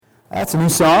That's a new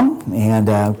song, and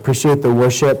appreciate the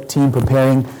worship team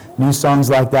preparing new songs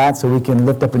like that so we can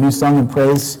lift up a new song in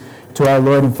praise to our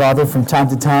Lord and Father from time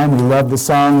to time. We love the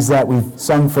songs that we've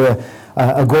sung for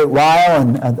a great while,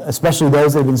 and especially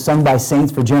those that have been sung by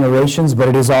saints for generations,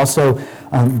 but it's also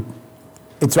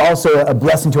a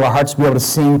blessing to our hearts to be able to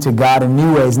sing to God in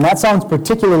new ways. And that song's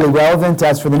particularly relevant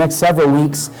as for the next several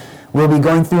weeks we'll be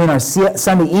going through in our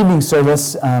Sunday evening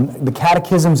service the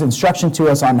Catechism's instruction to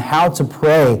us on how to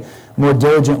pray more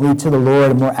diligently to the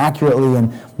Lord, more accurately,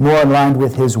 and more aligned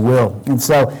with His will. And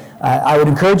so I would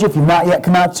encourage you, if you've not yet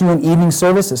come out to an evening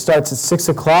service, it starts at 6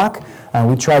 o'clock.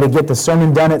 We try to get the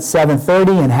sermon done at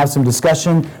 7:30 and have some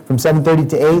discussion from 7:30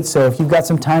 to 8. So if you've got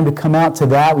some time to come out to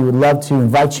that, we would love to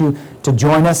invite you to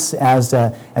join us as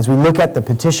we look at the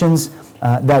petitions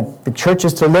that the church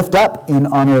is to lift up in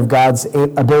honor of God's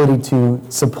ability to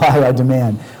supply our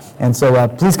demand. And so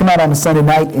please come out on a Sunday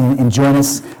night and join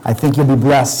us. I think you'll be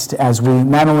blessed as we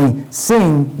not only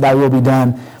sing "Thy will be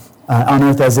done" on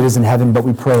earth as it is in heaven, but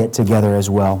we pray it together as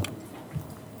well.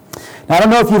 Now, I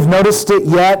don't know if you've noticed it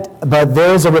yet, but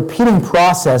there's a repeating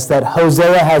process that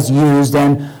Hosea has used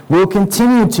and will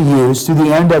continue to use to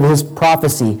the end of his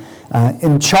prophecy.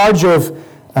 In charge of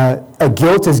a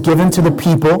guilt is given to the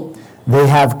people. They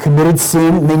have committed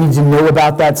sin, and they need to know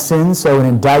about that sin, so an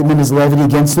indictment is levied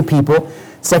against the people.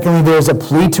 Secondly, there's a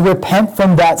plea to repent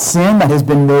from that sin that has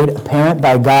been made apparent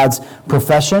by God's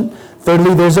profession.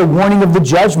 Thirdly, there's a warning of the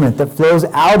judgment that flows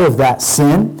out of that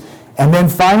sin. And then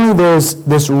finally, there's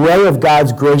this ray of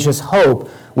God's gracious hope,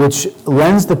 which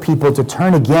lends the people to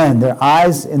turn again their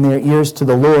eyes and their ears to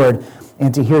the Lord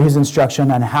and to hear His instruction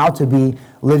on how to be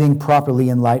living properly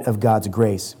in light of God's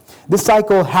grace. This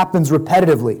cycle happens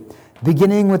repetitively,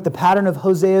 beginning with the pattern of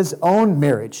Hosea's own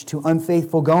marriage to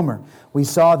unfaithful Gomer. We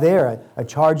saw there a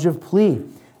charge of plea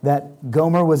that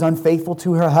Gomer was unfaithful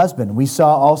to her husband. We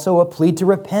saw also a plea to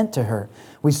repent to her.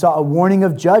 We saw a warning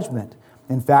of judgment.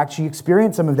 In fact, she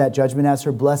experienced some of that judgment as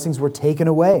her blessings were taken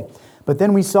away. But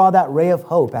then we saw that ray of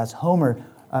hope as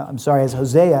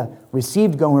Hosea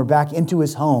received Gomer back into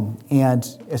his home and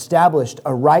established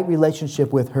a right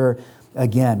relationship with her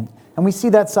again. And we see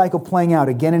that cycle playing out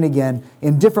again and again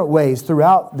in different ways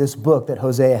throughout this book that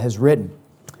Hosea has written.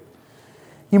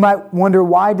 You might wonder,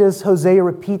 why does Hosea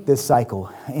repeat this cycle?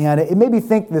 And it made me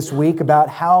think this week about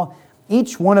how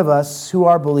each one of us who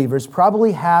are believers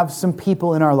probably have some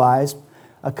people in our lives,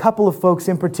 a couple of folks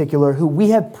in particular, who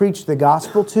we have preached the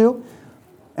gospel to,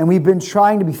 and we've been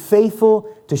trying to be faithful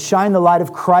to shine the light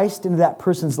of Christ into that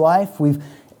person's life. We've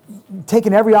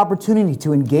taken every opportunity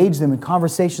to engage them in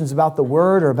conversations about the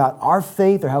Word or about our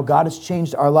faith or how God has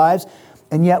changed our lives,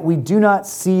 and yet we do not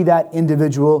see that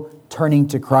individual turning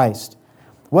to Christ.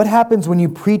 What happens when you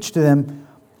preach to them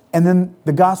and then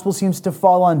the gospel seems to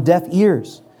fall on deaf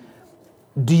ears?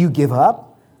 Do you give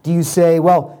up? Do you say,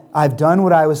 well, I've done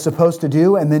what I was supposed to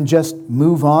do and then just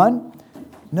move on?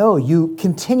 No, you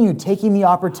continue taking the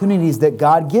opportunities that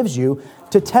God gives you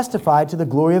to testify to the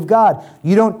glory of God.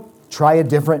 You don't try a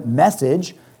different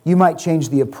message. You might change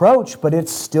the approach, but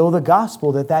it's still the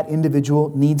gospel that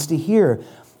individual needs to hear.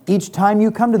 Each time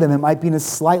you come to them, it might be in a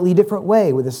slightly different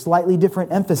way, with a slightly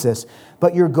different emphasis.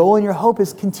 But your goal and your hope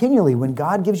is continually, when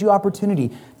God gives you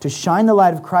opportunity, to shine the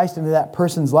light of Christ into that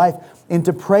person's life and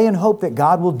to pray and hope that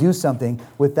God will do something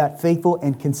with that faithful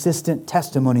and consistent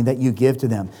testimony that you give to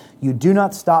them. You do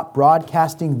not stop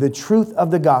broadcasting the truth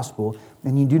of the gospel,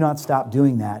 and you do not stop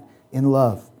doing that in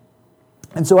love.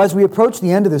 And so as we approach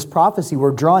the end of this prophecy,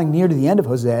 we're drawing near to the end of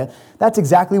Hosea. That's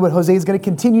exactly what Hosea is going to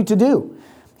continue to do.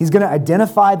 He's going to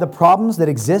identify the problems that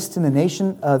exist in the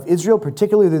nation of Israel,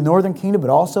 particularly the northern kingdom,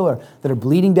 but also that are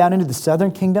bleeding down into the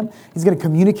southern kingdom. He's going to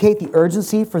communicate the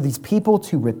urgency for these people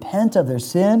to repent of their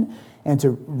sin and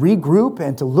to regroup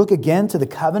and to look again to the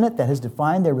covenant that has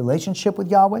defined their relationship with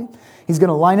Yahweh. He's going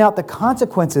to line out the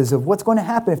consequences of what's going to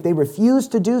happen if they refuse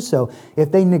to do so,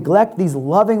 if they neglect these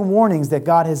loving warnings that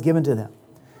God has given to them.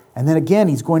 And then again,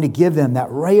 he's going to give them that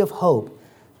ray of hope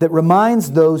that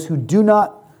reminds those who do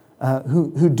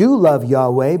love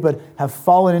Yahweh but have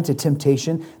fallen into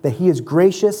temptation that He is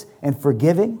gracious and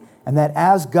forgiving, and that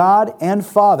as God and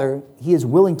Father, He is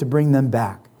willing to bring them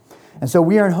back. And so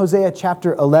we are in Hosea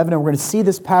chapter 11, and we're going to see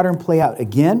this pattern play out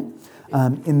again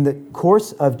in the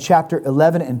course of chapter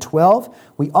 11 and 12.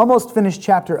 We almost finished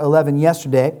chapter 11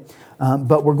 yesterday,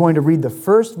 but we're going to read the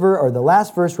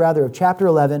last verse of chapter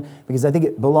 11, because I think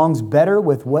it belongs better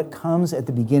with what comes at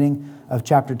the beginning of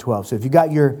chapter 12. So if you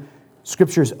got your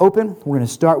scriptures open, we're going to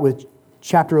start with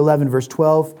chapter 11, verse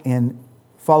 12, and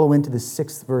follow into the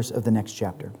 6th verse of the next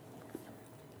chapter.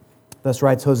 Thus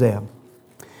writes Hosea,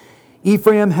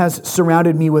 Ephraim has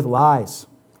surrounded me with lies,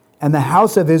 and the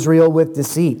house of Israel with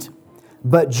deceit.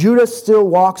 But Judah still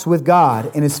walks with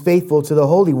God and is faithful to the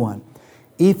Holy One.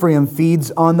 Ephraim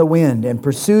feeds on the wind and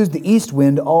pursues the east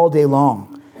wind all day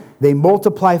long. They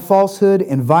multiply falsehood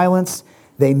and violence.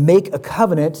 They make a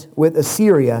covenant with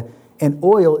Assyria, and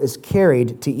oil is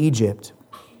carried to Egypt.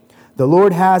 The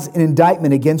Lord has an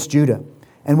indictment against Judah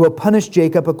and will punish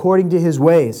Jacob according to his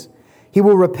ways. He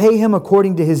will repay him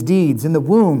according to his deeds. In the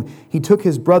womb he took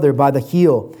his brother by the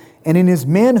heel, and in his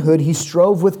manhood he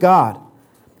strove with God.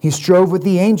 He strove with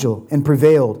the angel and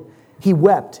prevailed. He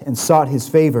wept and sought his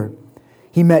favor.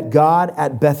 He met God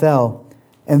at Bethel,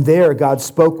 and there God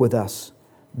spoke with us.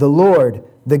 The Lord,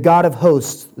 the God of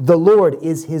hosts, the Lord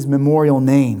is his memorial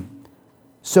name.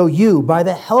 So you, by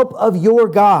the help of your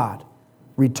God,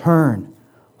 return,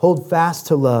 hold fast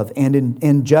to love and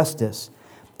in justice,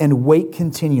 and wait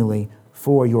continually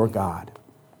for your God.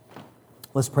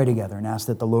 Let's pray together and ask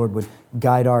that the Lord would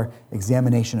guide our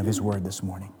examination of his word this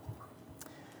morning.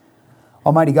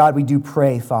 Almighty God, we do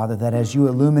pray, Father, that as you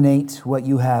illuminate what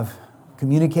you have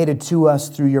communicated to us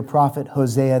through your prophet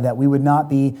Hosea, that we would not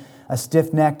be a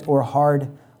stiff-necked or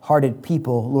hard-hearted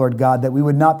people, Lord God, that we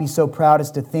would not be so proud as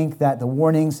to think that the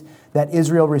warnings that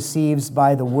Israel receives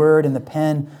by the word and the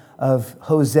pen of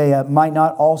Hosea might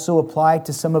not also apply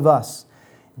to some of us.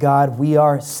 God, we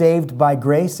are saved by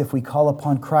grace if we call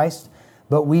upon Christ,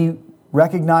 but we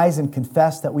recognize and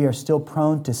confess that we are still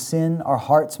prone to sin. Our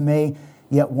hearts may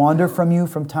yet wander from you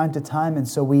from time to time, and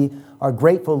so we are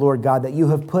grateful, Lord God, that you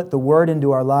have put the word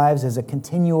into our lives as a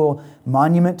continual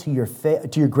monument to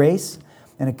your grace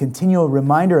and a continual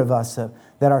reminder of us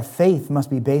that our faith must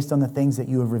be based on the things that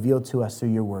you have revealed to us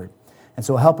through your word. And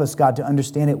so help us, God, to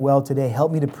understand it well today.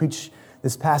 Help me to preach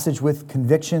this passage with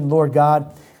conviction, Lord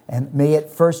God, and may it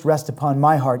first rest upon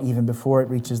my heart even before it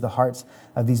reaches the hearts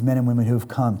of these men and women who have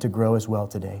come to grow as well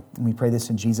today. And we pray this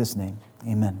in Jesus' name.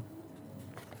 Amen.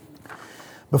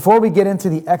 Before we get into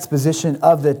the exposition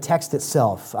of the text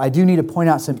itself, I do need to point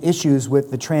out some issues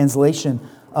with the translation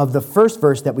of the first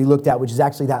verse that we looked at, which is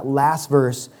actually that last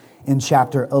verse in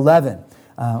chapter 11.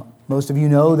 Most of you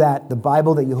know that the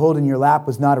Bible that you hold in your lap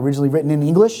was not originally written in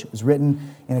English. It was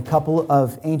written in a couple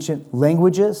of ancient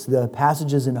languages. The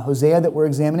passages in Hosea that we're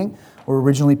examining were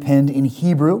originally penned in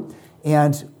Hebrew.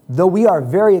 And though we are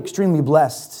very extremely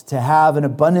blessed to have an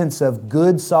abundance of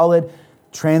good, solid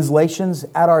translations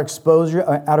at our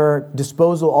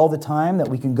disposal all the time that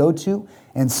we can go to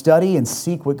and study and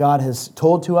seek what God has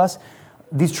told to us,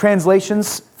 these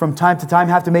translations from time to time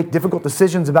have to make difficult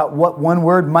decisions about what one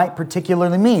word might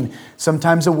particularly mean.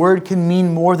 Sometimes a word can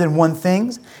mean more than one thing.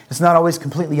 It's not always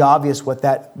completely obvious what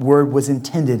that word was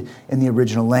intended in the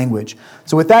original language.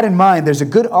 So with that in mind, there's a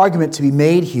good argument to be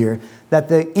made here that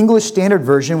the English Standard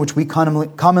Version, which we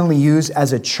commonly use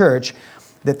as a church,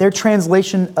 that their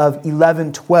translation of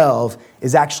 11:12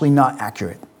 is actually not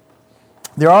accurate.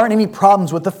 There aren't any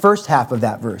problems with the first half of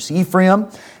that verse. Ephraim,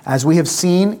 as we have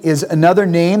seen, is another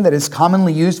name that is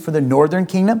commonly used for the northern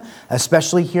kingdom,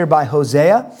 especially here by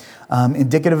Hosea,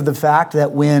 indicative of the fact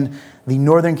that when the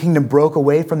northern kingdom broke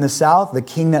away from the south, the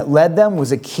king that led them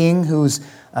was a king whose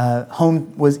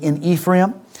home was in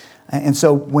Ephraim. And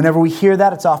so whenever we hear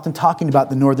that, it's often talking about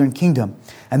the northern kingdom.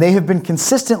 And they have been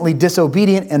consistently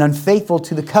disobedient and unfaithful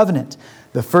to the covenant.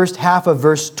 The first half of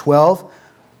verse 12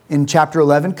 in chapter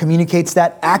 11 communicates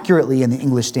that accurately in the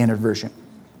English Standard Version.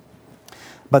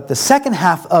 But the second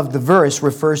half of the verse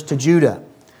refers to Judah,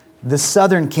 the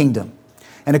southern kingdom.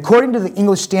 And according to the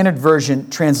English Standard Version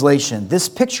translation, this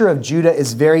picture of Judah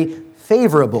is very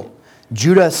favorable.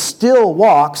 Judah still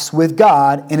walks with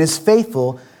God and is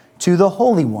faithful to the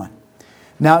Holy One.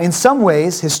 Now, in some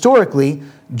ways, historically,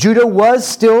 Judah was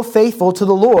still faithful to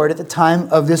the Lord at the time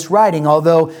of this writing,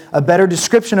 although a better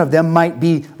description of them might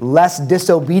be less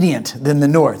disobedient than the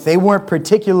north. They weren't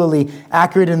particularly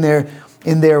accurate in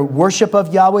their worship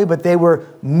of Yahweh, but they were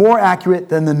more accurate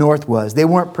than the north was. They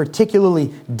weren't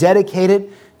particularly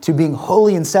dedicated to being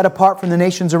holy and set apart from the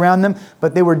nations around them,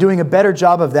 but they were doing a better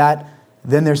job of that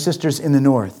than their sisters in the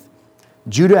north.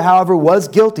 Judah, however, was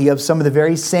guilty of some of the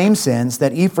very same sins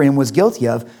that Ephraim was guilty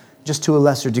of, just to a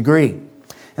lesser degree.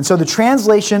 And so the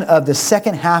translation of the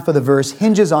second half of the verse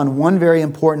hinges on one very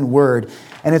important word,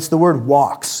 and it's the word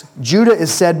walks. Judah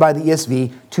is said by the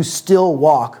ESV to still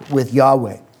walk with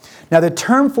Yahweh. Now, the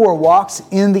term for walks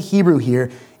in the Hebrew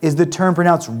here is the term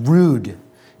pronounced rud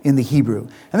in the Hebrew.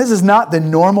 And this is not the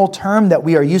normal term that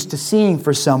we are used to seeing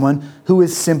for someone who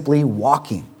is simply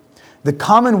walking. The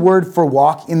common word for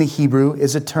walk in the Hebrew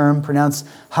is a term pronounced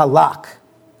halak.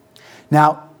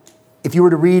 Now, if you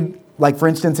were to read, like for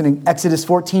instance in Exodus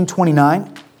 14:29,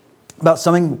 about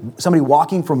somebody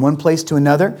walking from one place to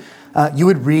another, you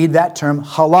would read that term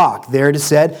halak. There it is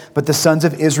said, but the sons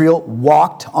of Israel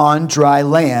walked on dry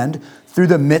land through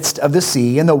the midst of the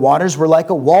sea, and the waters were like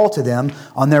a wall to them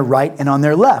on their right and on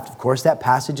their left. Of course, that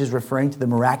passage is referring to the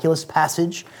miraculous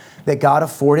passage that God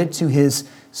afforded to his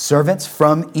servants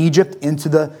from Egypt into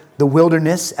the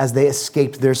wilderness as they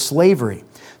escaped their slavery.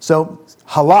 So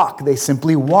halak, they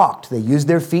simply walked. They used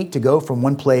their feet to go from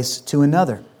one place to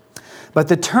another. But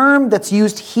the term that's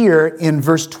used here in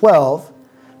verse 12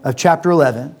 of chapter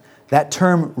 11, that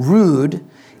term rud,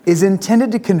 is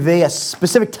intended to convey a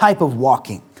specific type of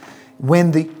walking.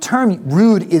 When the term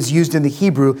rud is used in the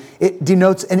Hebrew, it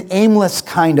denotes an aimless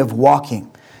kind of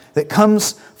walking that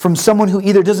comes from someone who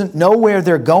either doesn't know where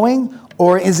they're going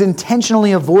or is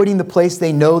intentionally avoiding the place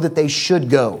they know that they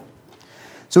should go.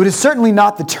 So it is certainly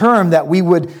not the term that we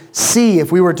would see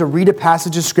if we were to read a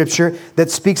passage of Scripture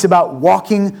that speaks about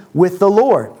walking with the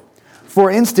Lord. For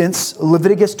instance,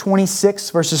 Leviticus 26,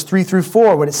 verses 3 through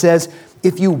 4, when it says,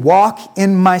 if you walk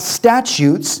in my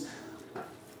statutes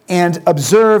and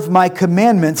observe my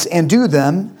commandments and do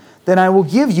them, then I will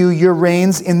give you your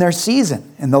rains in their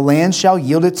season, and the land shall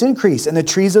yield its increase, and the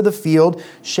trees of the field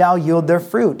shall yield their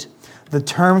fruit. The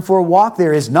term for walk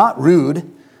there is not rud,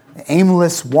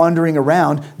 aimless wandering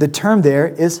around. The term there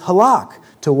is halak,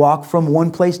 to walk from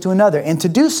one place to another, and to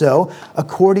do so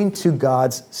according to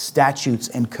God's statutes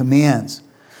and commands.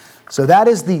 So that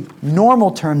is the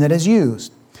normal term that is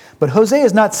used. But Hosea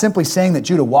is not simply saying that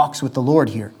Judah walks with the Lord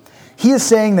here. He is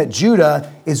saying that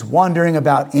Judah is wandering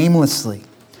about aimlessly.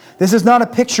 This is not a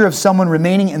picture of someone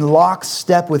remaining in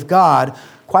lockstep with God.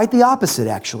 Quite the opposite,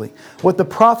 actually. What the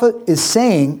prophet is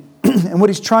saying and what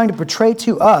he's trying to portray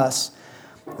to us,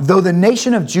 though the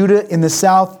nation of Judah in the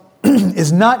south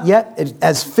is not yet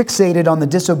as fixated on the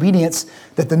disobedience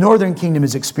that the northern kingdom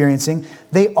is experiencing,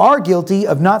 they are guilty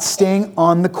of not staying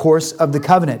on the course of the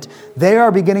covenant. They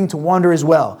are beginning to wander as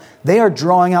well. They are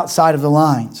drawing outside of the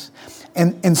lines.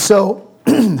 And so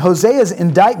Hosea's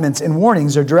indictments and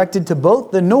warnings are directed to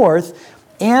both the north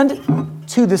and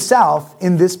to the south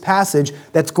in this passage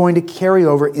that's going to carry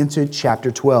over into chapter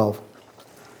 12.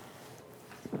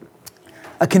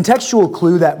 A contextual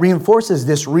clue that reinforces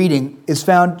this reading is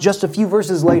found just a few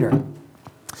verses later.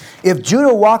 If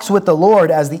Judah walks with the Lord,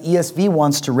 as the ESV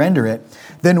wants to render it,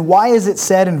 then why is it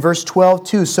said in verse 12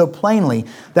 too so plainly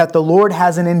that the Lord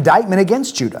has an indictment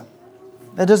against Judah?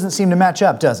 That doesn't seem to match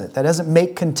up, does it? That doesn't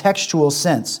make contextual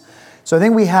sense. So I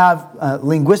think we have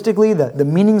linguistically the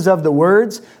meanings of the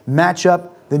words match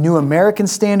up the New American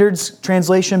Standards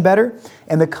translation better,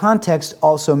 and the context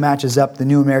also matches up the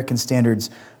New American Standards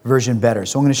version better.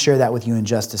 So I'm going to share that with you in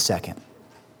just a second.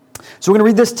 So we're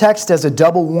going to read this text as a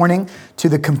double warning to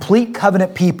the complete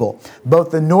covenant people,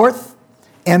 both the north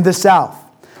and the south.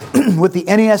 With the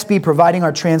NASB providing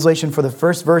our translation for the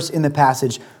first verse in the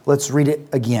passage, let's read it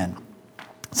again.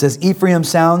 It says, Ephraim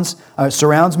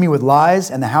surrounds me with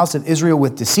lies, and the house of Israel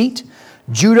with deceit.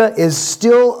 Judah is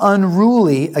still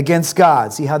unruly against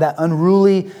God. See how that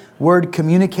unruly word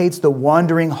communicates the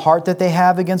wandering heart that they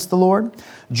have against the Lord?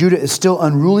 Judah is still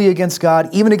unruly against God,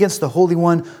 even against the Holy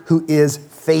One who is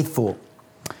faithful.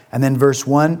 And then verse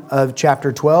 1 of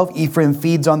chapter 12, Ephraim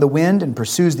feeds on the wind and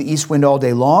pursues the east wind all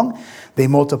day long. They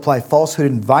multiply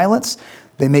falsehood and violence.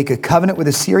 They make a covenant with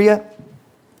Assyria,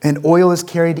 and oil is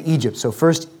carried to Egypt. So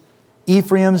first,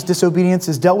 Ephraim's disobedience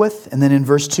is dealt with. And then in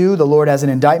verse 2, the Lord has an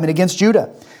indictment against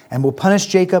Judah and will punish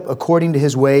Jacob according to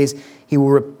his ways. He will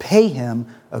repay him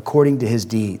according to his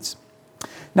deeds.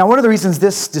 Now, one of the reasons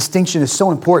this distinction is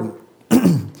so important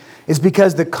is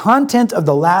because the content of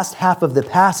the last half of the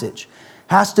passage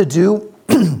has to do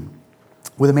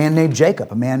with a man named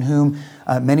Jacob, a man whom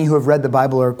many who have read the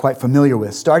Bible are quite familiar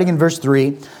with. Starting in verse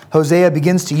 3, Hosea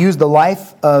begins to use the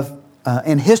life of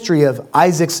and history of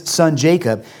Isaac's son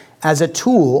Jacob as a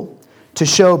tool to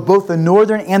show both the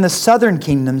northern and the southern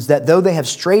kingdoms that though they have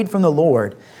strayed from the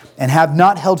Lord and have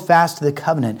not held fast to the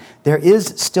covenant, there is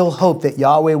still hope that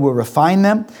Yahweh will refine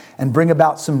them and bring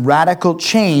about some radical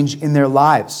change in their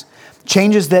lives.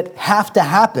 Changes that have to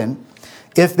happen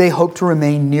if they hope to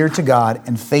remain near to God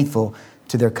and faithful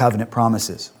to their covenant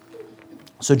promises.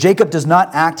 So Jacob does not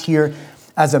act here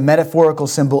as a metaphorical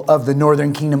symbol of the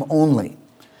northern kingdom only.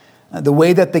 The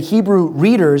way that the Hebrew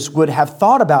readers would have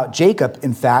thought about Jacob,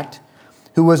 in fact,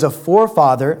 who was a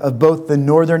forefather of both the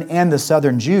northern and the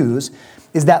southern Jews,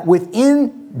 is that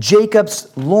within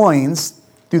Jacob's loins,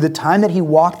 through the time that he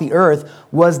walked the earth,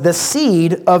 was the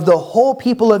seed of the whole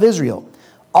people of Israel.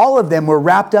 All of them were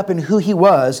wrapped up in who he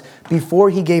was before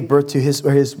he gave birth to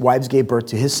his wives gave birth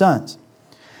to his sons.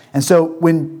 And so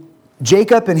when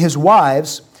Jacob and his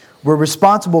wives were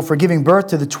responsible for giving birth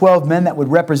to the 12 men that would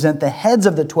represent the heads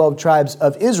of the 12 tribes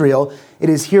of Israel, it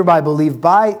is hereby believed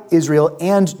by Israel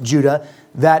and Judah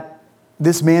that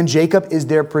this man Jacob is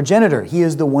their progenitor. He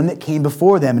is the one that came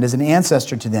before them and is an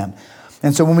ancestor to them.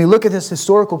 And so when we look at this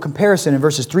historical comparison in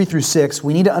verses 3 through 6,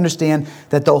 we need to understand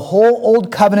that the whole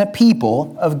Old Covenant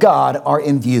people of God are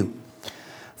in view.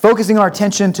 Focusing our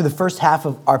attention to the first half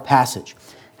of our passage.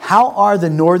 How are the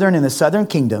northern and the southern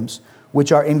kingdoms,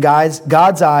 which are in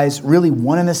God's eyes really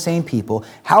one and the same people,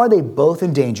 how are they both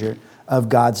in danger of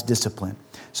God's discipline?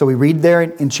 So we read there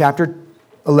in chapter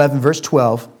 11, verse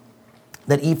 12,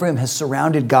 that Ephraim has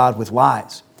surrounded God with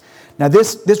lies. Now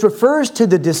this refers to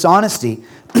the dishonesty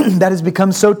that has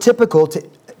become so typical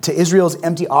to Israel's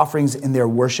empty offerings in their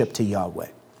worship to Yahweh.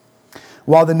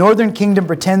 While the northern kingdom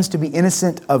pretends to be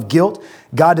innocent of guilt,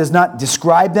 God does not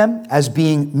describe them as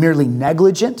being merely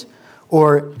negligent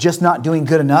or just not doing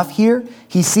good enough here.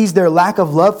 He sees their lack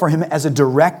of love for him as a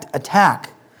direct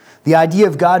attack. The idea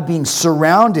of God being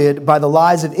surrounded by the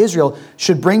lies of Israel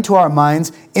should bring to our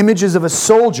minds images of a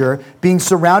soldier being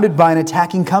surrounded by an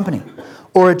attacking company,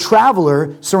 or a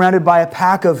traveler surrounded by a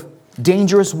pack of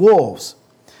dangerous wolves.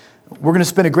 We're going to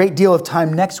spend a great deal of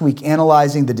time next week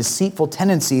analyzing the deceitful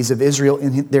tendencies of Israel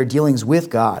in their dealings with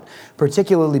God,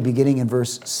 particularly beginning in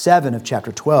verse 7 of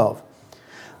chapter 12.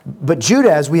 But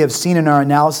Judah, as we have seen in our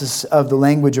analysis of the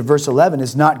language of verse 11,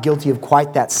 is not guilty of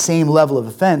quite that same level of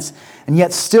offense, and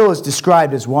yet still is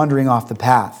described as wandering off the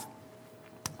path.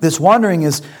 This wandering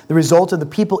is the result of the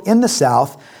people in the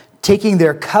south taking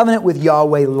their covenant with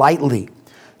Yahweh lightly.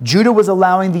 Judah was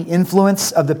allowing the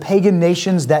influence of the pagan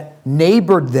nations that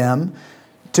neighbored them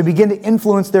to begin to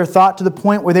influence their thought to the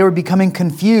point where they were becoming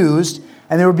confused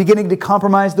and they were beginning to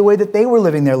compromise the way that they were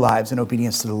living their lives in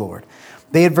obedience to the Lord.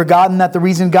 They had forgotten that the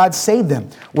reason God saved them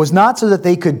was not so that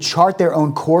they could chart their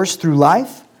own course through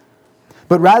life,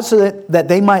 but rather so that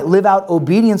they might live out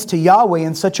obedience to Yahweh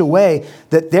in such a way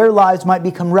that their lives might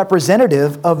become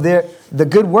representative of the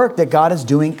good work that God is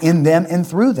doing in them and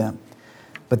through them.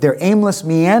 But their aimless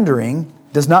meandering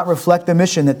does not reflect the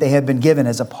mission that they have been given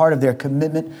as a part of their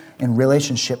commitment and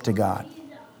relationship to God.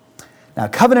 Now,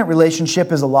 covenant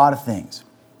relationship is a lot of things,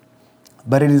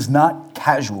 but it is not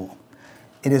casual.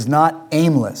 It is not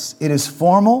aimless. It is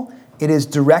formal. It is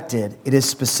directed. It is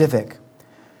specific.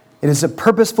 It is a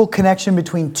purposeful connection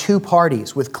between two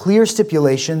parties with clear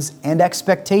stipulations and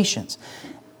expectations.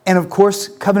 And of course,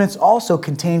 covenants also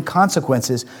contain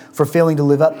consequences for failing to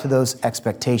live up to those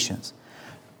expectations.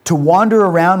 To wander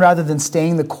around rather than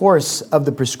staying the course of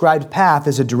the prescribed path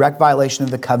is a direct violation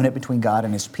of the covenant between God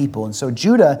and his people. And so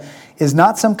Judah is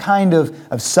not some kind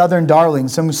of southern darling,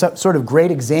 some sort of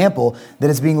great example that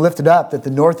is being lifted up that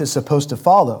the north is supposed to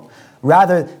follow.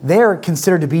 Rather, they're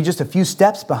considered to be just a few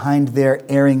steps behind their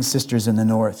erring sisters in the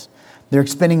north. They're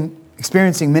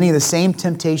experiencing many of the same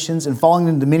temptations and falling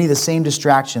into many of the same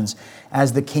distractions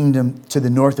as the kingdom to the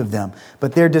north of them.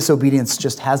 But their disobedience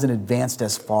just hasn't advanced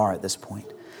as far at this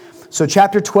point. So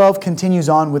chapter 12 continues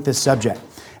on with this subject.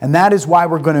 And that is why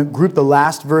we're going to group the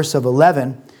last verse of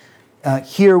 11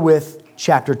 here with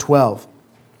chapter 12.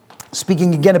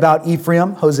 Speaking again about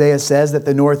Ephraim, Hosea says that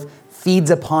the north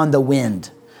feeds upon the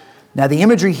wind. Now the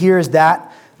imagery here is that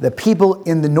the people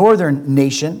in the northern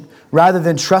nation, rather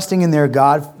than trusting in their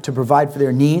God to provide for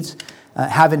their needs,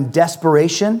 have in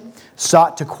desperation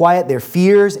sought to quiet their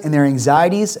fears and their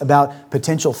anxieties about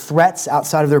potential threats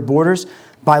outside of their borders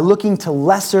by looking to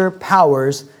lesser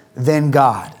powers than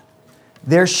God.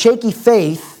 Their shaky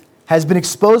faith has been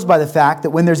exposed by the fact that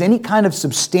when there's any kind of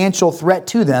substantial threat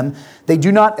to them, they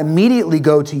do not immediately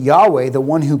go to Yahweh, the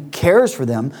one who cares for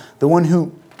them, the one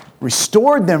who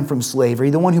restored them from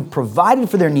slavery, the one who provided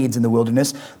for their needs in the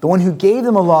wilderness, the one who gave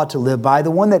them a law to live by,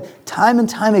 the one that time and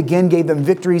time again gave them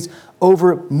victories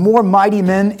over more mighty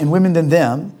men and women than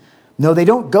them. No, they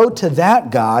don't go to that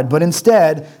God, but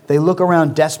instead they look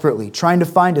around desperately, trying to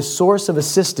find a source of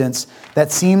assistance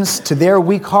that seems to their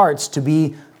weak hearts to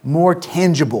be more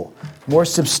tangible, more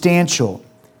substantial,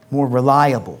 more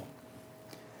reliable.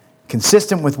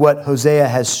 Consistent with what Hosea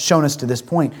has shown us to this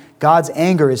point, God's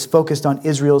anger is focused on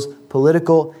Israel's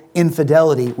political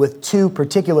infidelity with two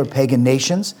particular pagan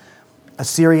nations,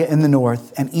 Assyria in the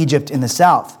north and Egypt in the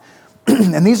south.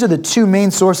 And these are the two main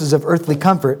sources of earthly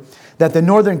comfort that the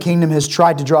northern kingdom has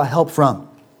tried to draw help from,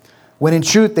 when in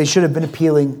truth they should have been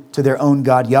appealing to their own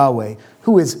God Yahweh,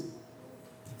 who is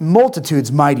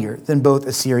multitudes mightier than both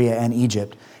Assyria and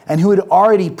Egypt, and who had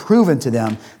already proven to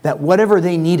them that whatever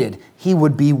they needed, he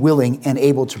would be willing and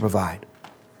able to provide.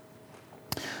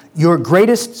 Your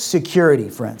greatest security,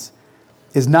 friends,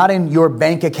 is not in your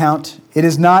bank account. It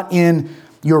is not in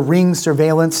your Ring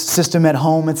surveillance system at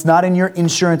home. It's not in your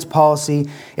insurance policy.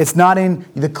 It's not in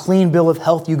the clean bill of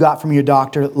health you got from your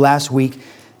doctor last week.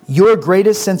 Your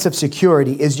greatest sense of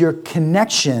security is your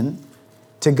connection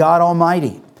to God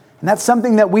Almighty. And that's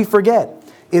something that we forget.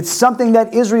 It's something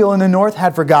that Israel in the north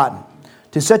had forgotten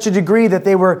to such a degree that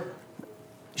they were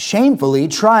shamefully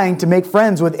trying to make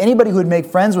friends with anybody who would make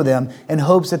friends with them in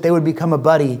hopes that they would become a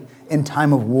buddy in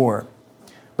time of war.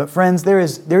 But friends, there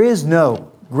is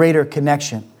no greater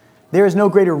connection. There is no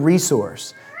greater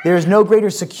resource. There is no greater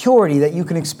security that you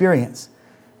can experience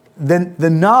than the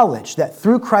knowledge that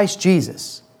through Christ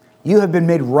Jesus, you have been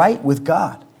made right with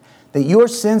God, that your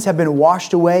sins have been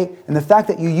washed away, and the fact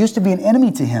that you used to be an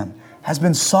enemy to Him has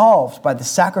been solved by the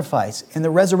sacrifice and the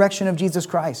resurrection of Jesus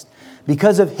Christ.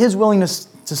 Because of His willingness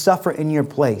to suffer in your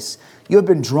place, you have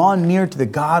been drawn near to the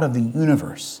God of the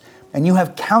universe, and you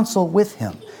have counsel with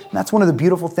Him. And that's one of the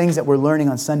beautiful things that we're learning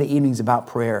on Sunday evenings about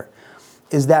prayer,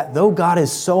 is that though God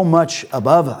is so much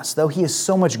above us, though He is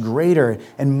so much greater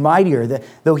and mightier, that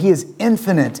though He is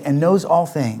infinite and knows all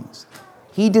things,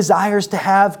 He desires to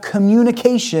have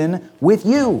communication with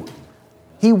you.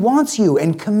 He wants you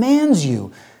and commands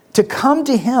you to come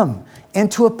to Him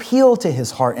and to appeal to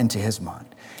His heart and to His mind.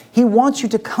 He wants you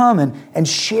to come and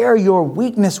share your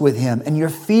weakness with Him and your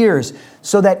fears,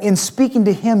 so that in speaking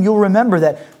to Him, you'll remember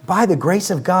that by the grace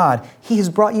of God, He has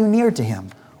brought you near to Him.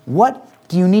 What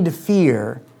do you need to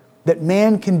fear that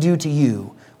man can do to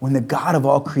you when the God of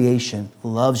all creation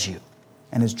loves you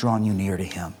and has drawn you near to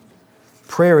Him?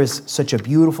 Prayer is such a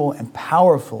beautiful and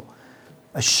powerful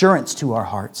assurance to our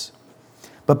hearts.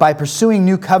 But by pursuing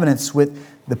new covenants with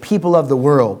the people of the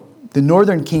world, the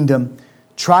northern kingdom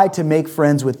tried to make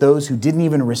friends with those who didn't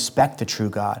even respect the true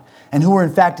God and who were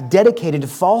in fact dedicated to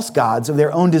false gods of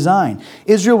their own design.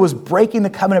 Israel was breaking the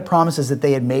covenant promises that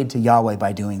they had made to Yahweh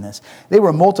by doing this. They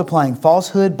were multiplying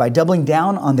falsehood by doubling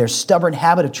down on their stubborn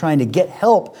habit of trying to get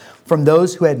help from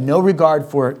those who had no regard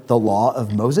for the law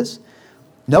of Moses,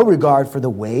 no regard for the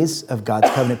ways of God's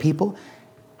covenant people.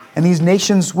 And these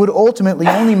nations would ultimately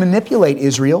only manipulate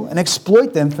Israel and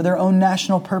exploit them for their own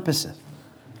national purposes.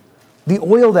 The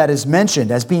oil that is mentioned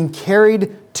as being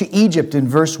carried to Egypt in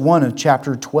verse 1 of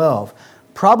chapter 12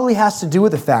 probably has to do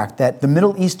with the fact that the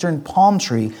Middle Eastern palm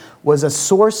tree was a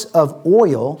source of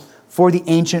oil for the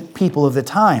ancient people of the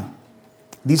time.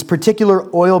 These particular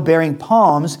oil-bearing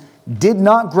palms did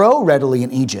not grow readily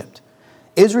in Egypt.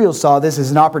 Israel saw this as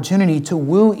an opportunity to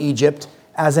woo Egypt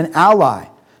as an ally.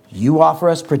 You offer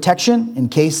us protection in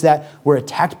case that we're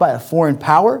attacked by a foreign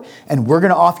power, and we're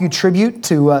going to offer you tribute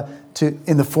to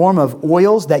in the form of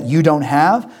oils that you don't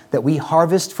have, that we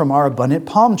harvest from our abundant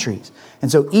palm trees. And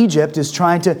so Egypt is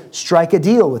trying to strike a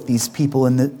deal with these people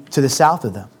to the south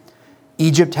of them.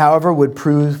 Egypt, however, would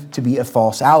prove to be a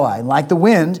false ally. And like the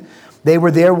wind, they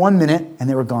were there one minute and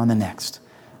they were gone the next.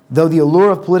 Though the allure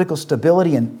of political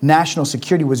stability and national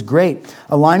security was great,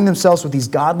 aligning themselves with these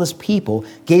godless people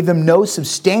gave them no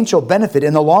substantial benefit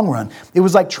in the long run. It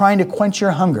was like trying to quench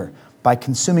your hunger by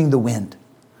consuming the wind.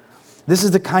 This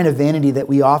is the kind of vanity that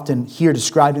we often hear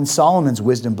described in Solomon's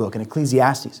wisdom book in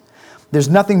Ecclesiastes. There's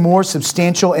nothing more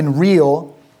substantial and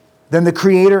real than the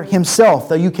Creator Himself.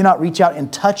 Though you cannot reach out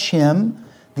and touch Him,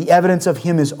 the evidence of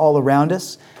Him is all around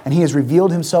us, and He has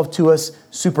revealed Himself to us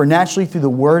supernaturally through the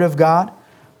Word of God.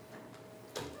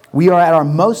 We are at our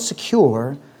most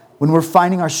secure when we're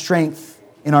finding our strength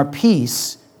in our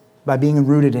peace by being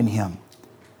rooted in Him.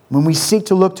 When we seek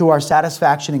to look to our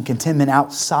satisfaction and contentment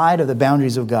outside of the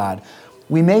boundaries of God,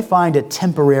 we may find a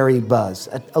temporary buzz,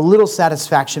 a little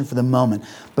satisfaction for the moment,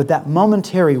 but that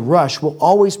momentary rush will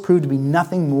always prove to be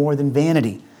nothing more than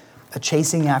vanity, a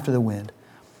chasing after the wind.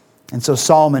 And so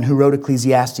Solomon, who wrote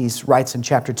Ecclesiastes, writes in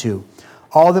chapter 2,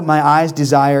 "All that my eyes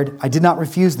desired, I did not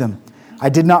refuse them. I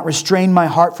did not restrain my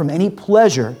heart from any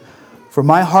pleasure, for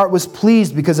my heart was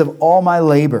pleased because of all my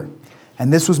labor,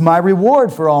 and this was my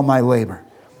reward for all my labor.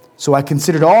 So I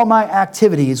considered all my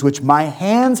activities which my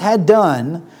hands had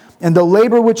done, and the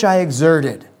labor which I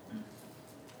exerted.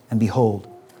 And behold,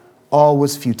 all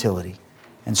was futility,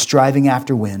 and striving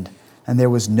after wind, and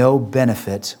there was no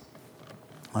benefit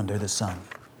under the sun."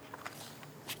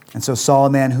 And so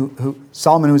Solomon, who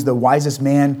was the wisest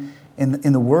man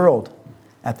in the world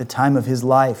at the time of his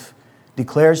life,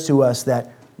 declares to us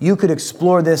that you could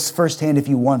explore this firsthand if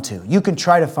you want to. You can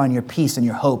try to find your peace and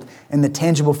your hope in the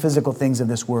tangible physical things of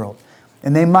this world.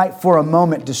 And they might for a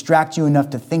moment distract you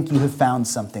enough to think you have found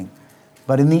something.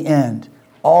 But in the end,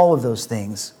 all of those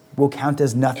things will count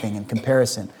as nothing in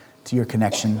comparison to your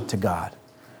connection to God.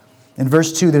 In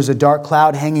verse 2, there's a dark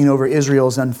cloud hanging over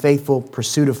Israel's unfaithful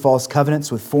pursuit of false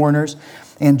covenants with foreigners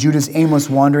and Judah's aimless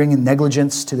wandering and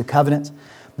negligence to the covenant.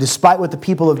 Despite what the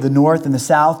people of the north and the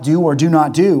south do or do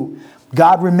not do,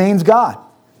 God remains God,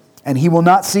 and he will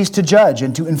not cease to judge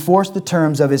and to enforce the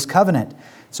terms of his covenant.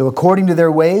 So according to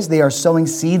their ways, they are sowing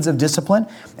seeds of discipline,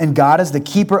 and God, as the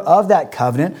keeper of that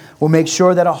covenant, will make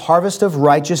sure that a harvest of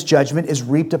righteous judgment is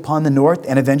reaped upon the north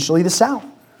and eventually the south.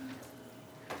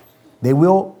 They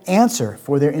will answer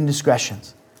for their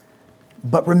indiscretions.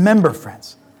 But remember,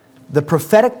 friends, the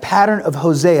prophetic pattern of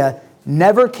Hosea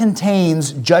never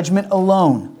contains judgment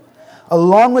alone.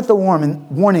 Along with the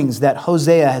warnings that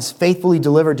Hosea has faithfully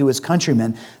delivered to his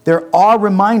countrymen, there are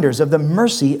reminders of the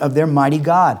mercy of their mighty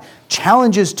God,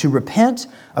 challenges to repent,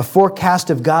 a forecast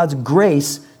of God's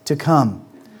grace to come.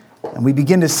 And we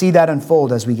begin to see that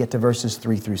unfold as we get to verses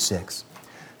 3 through 6.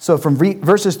 So from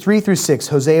verses 3 through 6,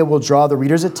 Hosea will draw the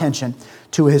reader's attention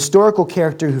to a historical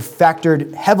character who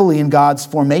factored heavily in God's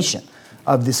formation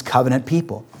of this covenant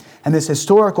people. And this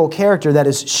historical character that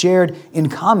is shared in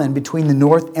common between the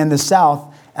north and the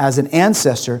south as an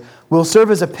ancestor will serve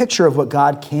as a picture of what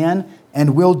God can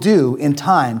and will do in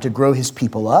time to grow his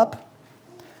people up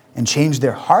and change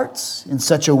their hearts in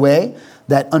such a way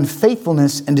that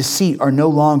unfaithfulness and deceit are no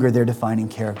longer their defining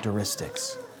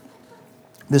characteristics.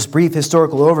 This brief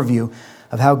historical overview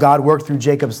of how God worked through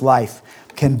Jacob's life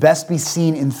can best be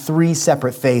seen in 3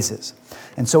 separate phases.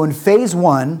 And so in phase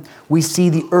 1, we see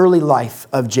the early life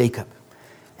of Jacob.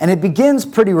 And it begins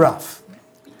pretty rough.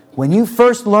 When you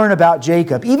first learn about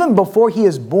Jacob, even before he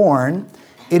is born,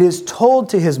 it is told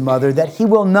to his mother that he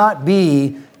will not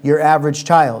be your average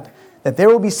child, that there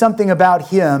will be something about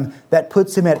him that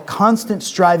puts him at constant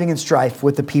striving and strife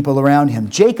with the people around him.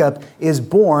 Jacob is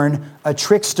born a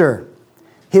trickster.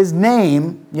 His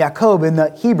name, Jacob in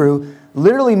the Hebrew,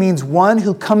 literally means one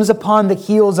who comes upon the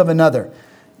heels of another.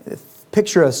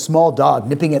 Picture a small dog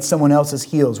nipping at someone else's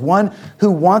heels, one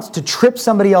who wants to trip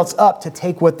somebody else up to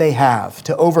take what they have,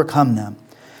 to overcome them.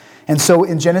 And so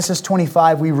in Genesis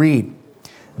 25 we read,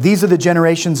 "These are the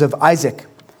generations of Isaac,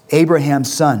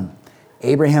 Abraham's son.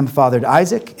 Abraham fathered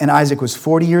Isaac, and Isaac was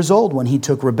 40 years old when he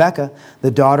took Rebekah,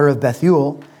 the daughter of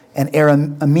Bethuel, an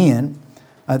Aramean,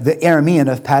 the Aramean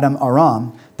of Paddan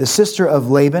Aram, the sister of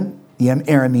Laban, the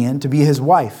Aramean, to be his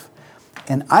wife.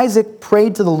 And Isaac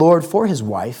prayed to the Lord for his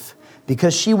wife,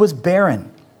 because she was barren.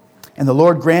 And the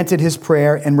Lord granted his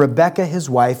prayer, and Rebekah, his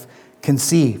wife,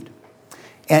 conceived."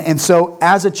 And so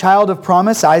as a child of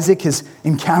promise, Isaac is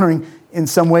encountering in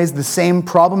some ways the same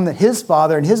problem that his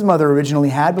father and his mother originally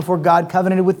had before God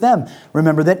covenanted with them.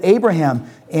 Remember that Abraham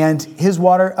and his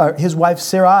wife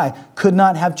Sarai could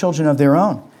not have children of their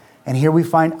own. And here we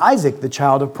find Isaac, the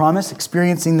child of promise,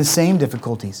 experiencing the same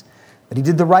difficulties. But he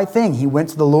did the right thing. He went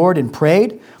to the Lord and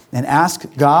prayed and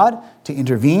asked God to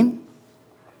intervene.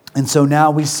 And so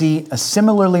now we see a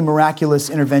similarly miraculous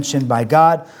intervention by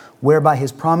God, whereby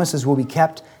his promises will be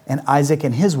kept and Isaac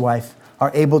and his wife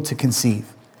are able to conceive.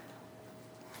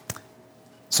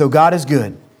 So God is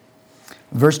good.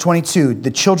 Verse 22,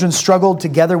 "The children struggled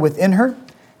together within her,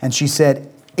 and she said,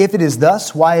 'If it is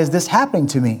thus, why is this happening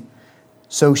to me?'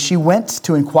 So she went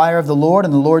to inquire of the Lord,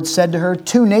 and the Lord said to her,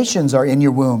 'Two nations are in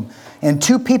your womb, and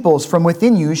 2 peoples from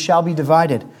within you shall be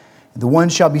divided. The one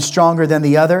shall be stronger than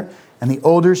the other, and the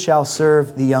older shall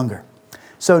serve the younger.'"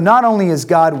 So not only is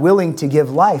God willing to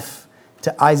give life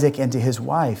to Isaac and to his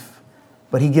wife,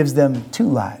 but he gives them 2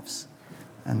 lives.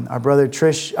 And our brother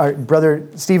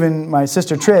Stephen, my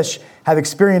sister Trish, have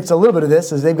experienced a little bit of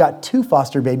this as they've got 2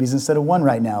 foster babies instead of 1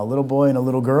 right now, a little boy and a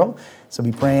little girl. So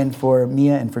be praying for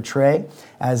Mia and for Trey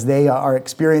as they are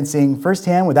experiencing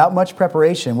firsthand, without much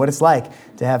preparation, what it's like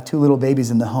to have 2 little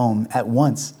babies in the home at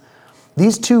once.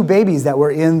 These 2 babies that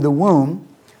were in the womb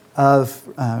of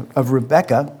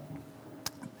Rebekah,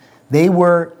 they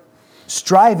were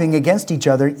striving against each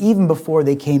other even before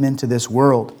they came into this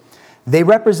world. They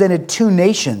represented 2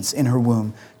 nations in her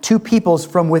womb, 2 peoples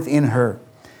from within her.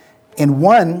 And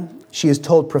one, she is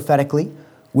told prophetically,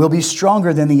 will be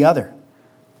stronger than the other.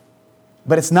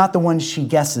 But it's not the one she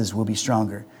guesses will be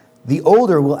stronger. The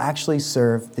older will actually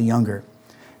serve the younger.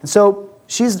 And so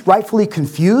she's rightfully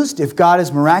confused. If God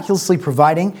is miraculously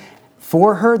providing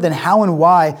for her, then how and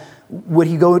why would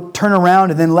he go turn around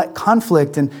and then let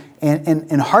conflict and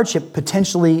hardship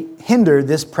potentially hinder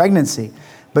this pregnancy?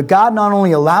 But God not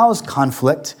only allows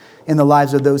conflict in the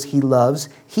lives of those he loves,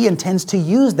 he intends to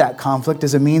use that conflict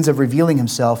as a means of revealing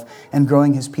himself and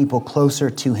growing his people closer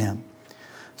to him.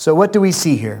 So what do we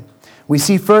see here? We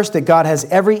see first that God has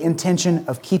every intention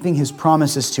of keeping his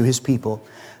promises to his people.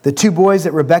 The 2 boys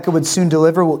that Rebekah would soon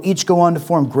deliver will each go on to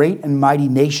form great and mighty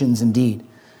nations indeed.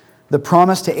 The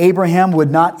promise to Abraham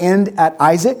would not end at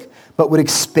Isaac, but would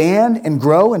expand and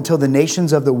grow until the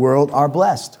nations of the world are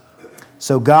blessed.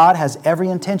 So God has every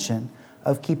intention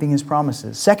of keeping his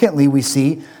promises. Secondly, we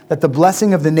see that the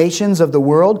blessing of the nations of the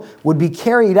world would be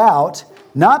carried out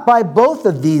not by both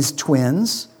of these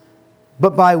twins,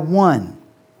 but by one.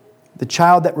 The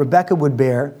child that Rebekah would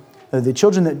bear, the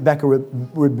children that Rebekah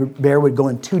would bear would go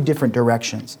in two different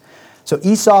directions. So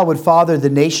Esau would father the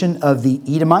nation of the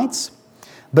Edomites,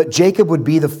 but Jacob would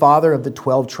be the father of the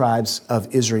 12 tribes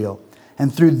of Israel.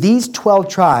 And through these 12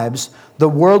 tribes, the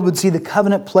world would see the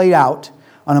covenant played out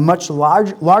on a much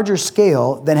larger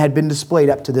scale than had been displayed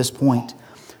up to this point.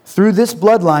 Through this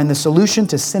bloodline, the solution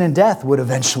to sin and death would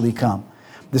eventually come.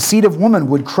 The seed of woman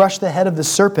would crush the head of the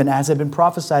serpent, as had been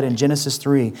prophesied in Genesis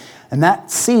 3. And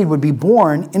that seed would be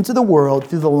born into the world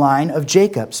through the line of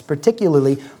Jacob's,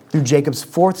 particularly through Jacob's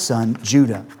fourth son,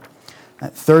 Judah.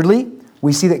 Thirdly,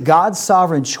 we see that God's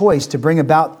sovereign choice to bring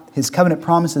about his covenant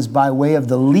promises by way of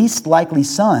the least likely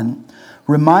son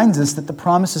reminds us that the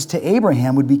promises to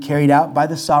Abraham would be carried out by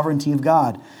the sovereignty of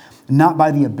God, not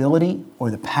by the ability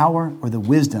or the power or the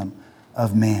wisdom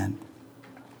of man.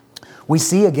 We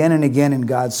see again and again in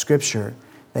God's scripture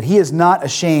that he is not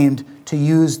ashamed to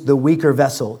use the weaker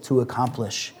vessel to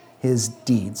accomplish his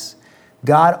deeds.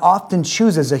 God often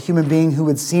chooses a human being who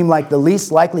would seem like the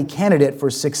least likely candidate for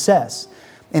success.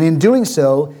 And in doing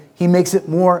so, he makes it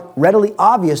more readily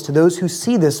obvious to those who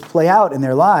see this play out in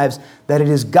their lives that it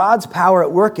is God's power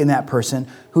at work in that person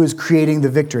who is creating the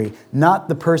victory, not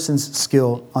the person's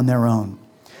skill on their own.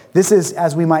 This is,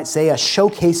 as we might say, a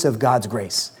showcase of God's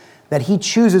grace, that he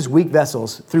chooses weak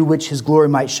vessels through which his glory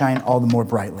might shine all the more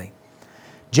brightly.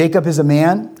 Jacob is a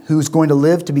man who's going to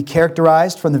live to be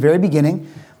characterized from the very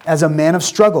beginning as a man of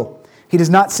struggle. He does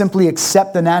not simply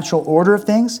accept the natural order of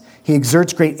things. He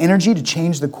exerts great energy to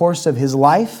change the course of his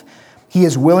life. He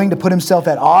is willing to put himself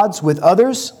at odds with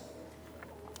others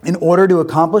in order to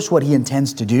accomplish what he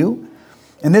intends to do.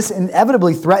 And this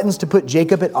inevitably threatens to put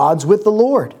Jacob at odds with the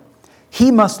Lord. He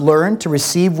must learn to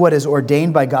receive what is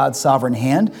ordained by God's sovereign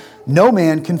hand. No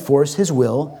man can force his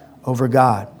will over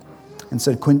God. And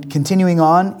so continuing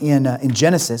on in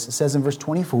Genesis, it says in verse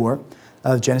 24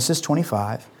 of Genesis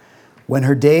 25, when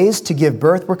her days to give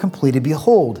birth were completed,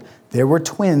 behold, there were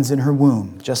twins in her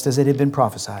womb, just as it had been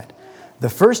prophesied. The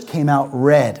first came out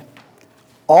red.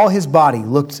 All his body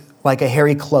looked like a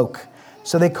hairy cloak.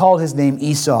 So they called his name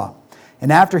Esau.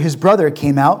 And after his brother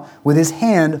came out with his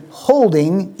hand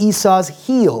holding Esau's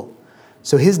heel.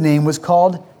 So his name was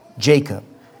called Jacob.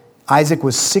 Isaac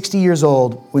was 60 years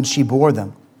old when she bore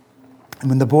them. And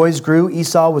when the boys grew,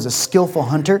 Esau was a skillful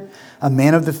hunter, a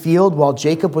man of the field, while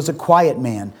Jacob was a quiet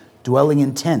man, dwelling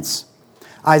in tents.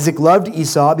 Isaac loved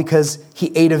Esau because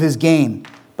he ate of his game,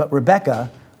 but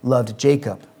Rebekah loved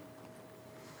Jacob.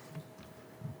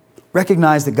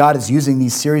 Recognize that God is using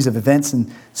these series of events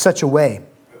in such a way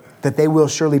that they will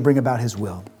surely bring about his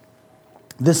will.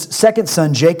 This second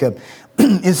son, Jacob,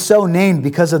 is so named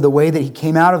because of the way that he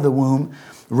came out of the womb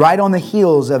right on the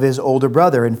heels of his older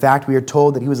brother. In fact, we are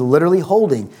told that he was literally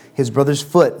holding his brother's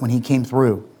foot when he came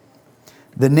through.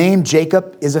 The name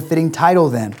Jacob is a fitting title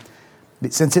then,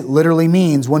 since it literally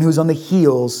means one who's on the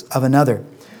heels of another.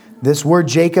 This word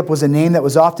Jacob was a name that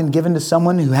was often given to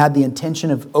someone who had the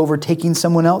intention of overtaking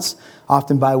someone else,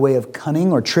 often by way of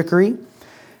cunning or trickery.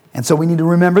 And so we need to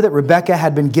remember that Rebekah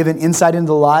had been given insight into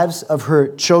the lives of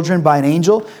her children by an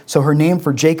angel, so her name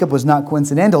for Jacob was not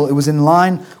coincidental. It was in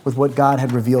line with what God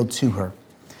had revealed to her.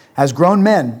 As grown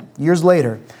men, years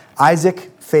later,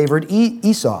 Isaac favored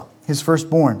Esau, his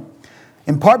firstborn,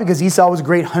 in part because Esau was a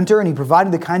great hunter and he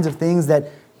provided the kinds of things that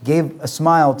gave a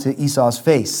smile to Esau's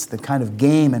face, the kind of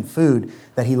game and food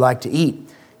that he liked to eat.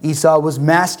 Esau was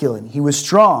masculine. He was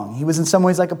strong. He was in some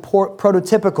ways like a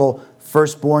prototypical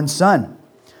firstborn son.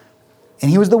 And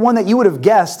he was the one that you would have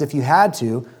guessed if you had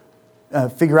to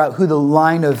figure out who the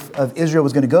line of Israel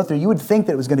was going to go through. You would think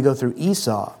that it was going to go through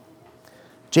Esau.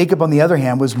 Jacob, on the other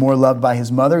hand, was more loved by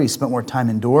his mother. He spent more time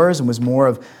indoors and was more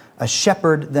of a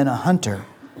shepherd than a hunter.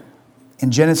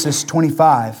 In Genesis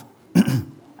 25,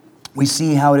 we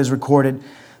see how it is recorded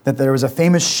that there was a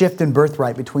famous shift in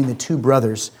birthright between the two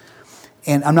brothers.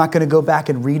 And I'm not going to go back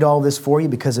and read all this for you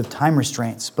because of time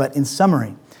restraints. But in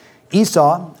summary,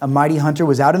 Esau, a mighty hunter,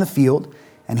 was out in the field,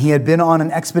 and he had been on an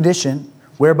expedition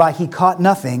whereby he caught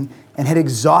nothing and had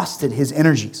exhausted his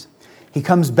energies. He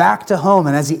comes back to home,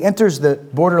 and as he enters the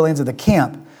borderlands of the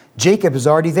camp, Jacob is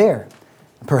already there,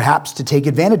 perhaps to take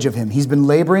advantage of him. He's been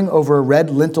laboring over a red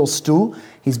lentil stew.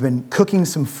 He's been cooking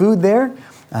some food there,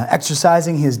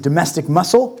 exercising his domestic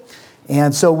muscle.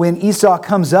 And so when Esau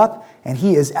comes up, and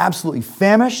he is absolutely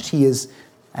famished, he is,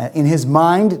 in his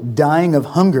mind, dying of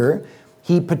hunger,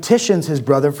 he petitions his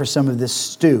brother for some of this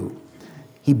stew.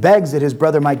 He begs that his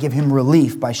brother might give him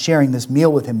relief by sharing this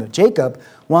meal with him. But Jacob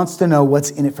wants to know what's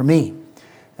in it for me.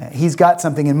 He's got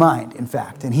something in mind, in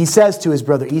fact. And he says to his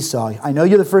brother Esau, I know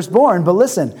you're the firstborn, but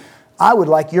listen, I would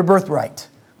like your birthright.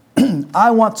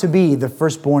 I want to be the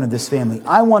firstborn of this family.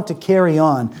 I want to carry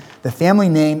on the family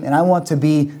name, and I want to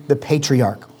be the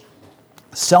patriarch.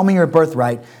 Sell me your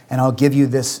birthright, and I'll give you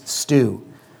this stew.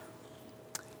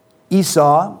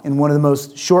 Esau, in one of the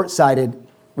most short-sighted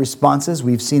responses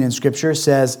we've seen in Scripture,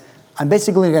 says, I'm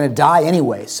basically going to die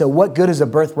anyway, so what good is a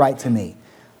birthright to me?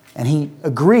 And he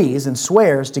agrees and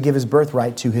swears to give his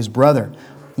birthright to his brother.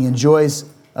 He enjoys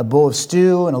a bowl of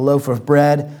stew and a loaf of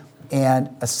bread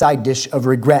and a side dish of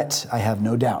regret, I have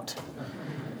no doubt.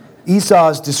 Esau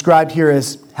is described here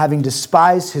as having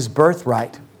despised his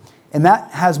birthright, and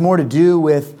that has more to do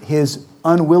with his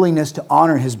unwillingness to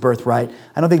honor his birthright.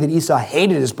 I don't think that Esau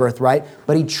hated his birthright,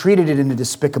 but he treated it in a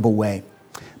despicable way.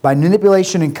 By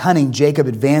manipulation and cunning, Jacob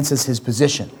advances his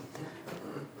position.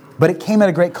 But it came at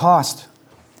a great cost.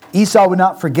 Esau would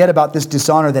not forget about this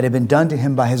dishonor that had been done to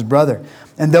him by his brother.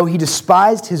 And though he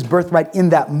despised his birthright in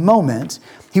that moment,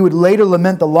 he would later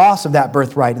lament the loss of that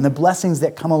birthright and the blessings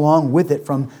that come along with it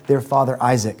from their father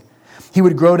Isaac. He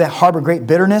would grow to harbor great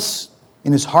bitterness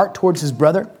in his heart towards his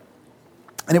brother,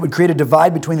 and it would create a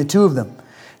divide between the two of them.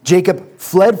 Jacob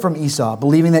fled from Esau,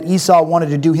 believing that Esau wanted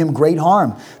to do him great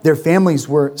harm. Their families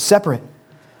were separate.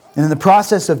 And in the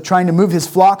process of trying to move his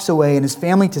flocks away and his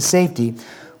family to safety,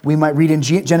 we might read in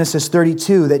Genesis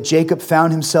 32 that Jacob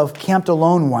found himself camped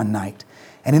alone one night.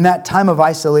 And in that time of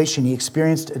isolation, he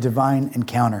experienced a divine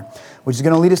encounter, which is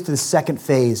going to lead us to the second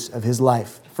phase of his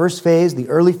life. First phase, the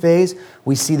early phase,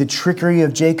 we see the trickery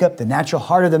of Jacob, the natural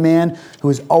heart of the man who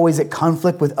is always at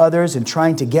conflict with others and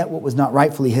trying to get what was not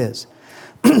rightfully his.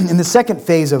 In the second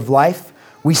phase of life,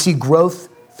 we see growth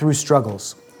through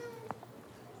struggles.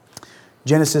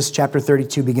 Genesis chapter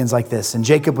 32 begins like this. And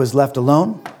Jacob was left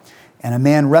alone, and a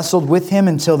man wrestled with him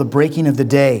until the breaking of the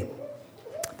day.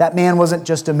 That man wasn't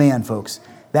just a man, folks.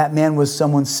 That man was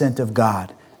someone sent of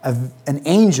God. An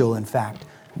angel, in fact,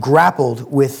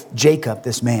 grappled with Jacob,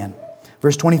 this man.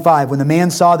 Verse 25, when the man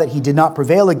saw that he did not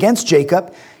prevail against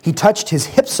Jacob, he touched his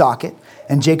hip socket,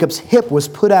 and Jacob's hip was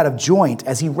put out of joint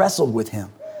as he wrestled with him.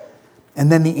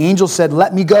 And then the angel said,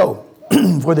 let me go,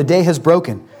 for the day has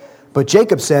broken. But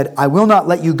Jacob said, I will not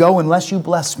let you go unless you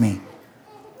bless me.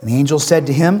 And the angel said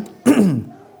to him,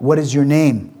 what is your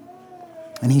name?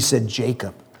 And he said,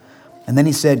 Jacob. And then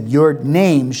he said, your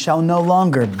name shall no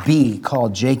longer be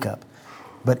called Jacob,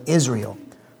 but Israel,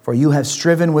 for you have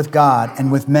striven with God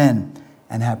and with men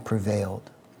and have prevailed.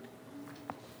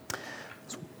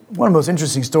 It's one of the most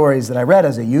interesting stories that I read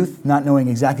as a youth, not knowing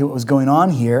exactly what was going on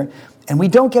here. And we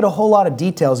don't get a whole lot of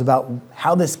details about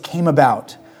how this came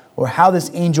about or how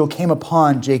this angel came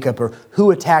upon Jacob or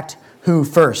who attacked who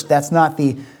first. That's not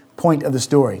the point of the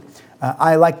story.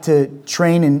 I like to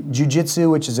train in jiu-jitsu,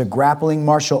 which is a grappling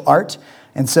martial art.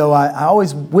 And so I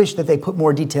always wish that they put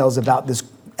more details about this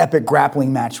epic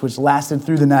grappling match, which lasted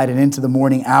through the night and into the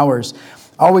morning hours.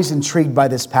 Always intrigued by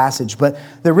this passage. But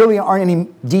there really aren't any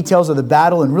details of the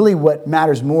battle, and really what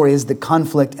matters more is the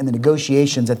conflict and the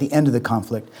negotiations at the end of the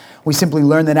conflict. We simply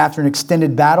learn that after an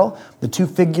extended battle, the two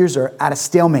figures are at a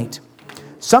stalemate.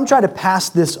 Some try to pass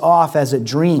this off as a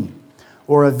dream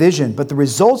or a vision, but the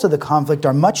results of the conflict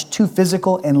are much too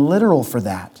physical and literal for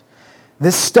that.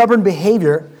 This stubborn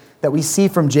behavior that we see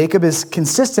from Jacob is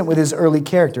consistent with his early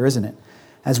character, isn't it?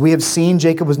 As we have seen,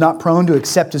 Jacob was not prone to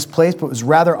accept his place, but was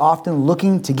rather often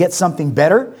looking to get something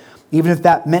better, even if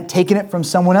that meant taking it from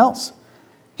someone else.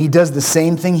 He does the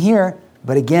same thing here,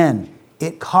 but again,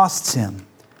 it costs him.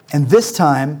 And this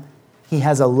time, he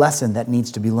has a lesson that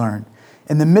needs to be learned.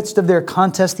 In the midst of their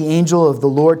contest, the angel of the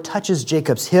Lord touches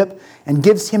Jacob's hip and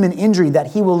gives him an injury that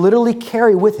he will literally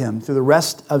carry with him through the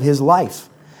rest of his life.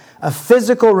 A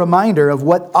physical reminder of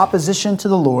what opposition to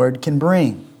the Lord can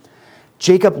bring.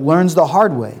 Jacob learns the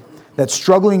hard way that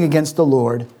struggling against the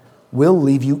Lord will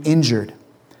leave you injured.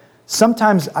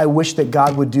 Sometimes I wish that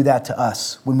God would do that to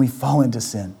us when we fall into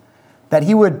sin. That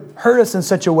he would hurt us in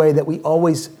such a way that we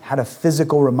always had a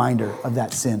physical reminder of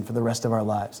that sin for the rest of our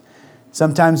lives.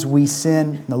 Sometimes we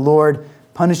sin, and the Lord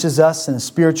punishes us in a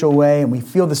spiritual way, and we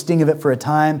feel the sting of it for a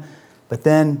time, but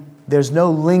then there's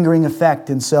no lingering effect,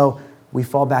 and so we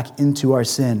fall back into our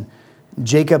sin.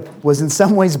 Jacob was in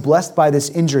some ways blessed by this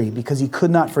injury because he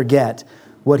could not forget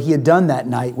what he had done that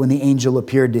night when the angel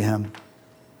appeared to him.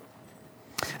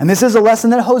 And this is a lesson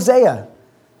that Hosea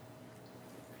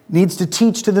needs to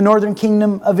teach to the northern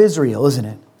kingdom of Israel, isn't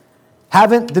it?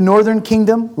 Haven't the northern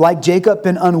kingdom, like Jacob,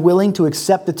 been unwilling to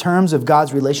accept the terms of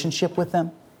God's relationship with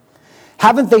them?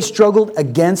 Haven't they struggled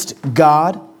against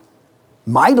God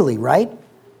Mightily, right?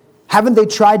 Haven't they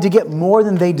tried to get more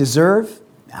than they deserve?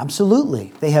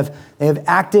 Absolutely. They have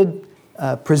acted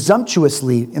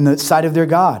presumptuously in the sight of their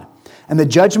God. And the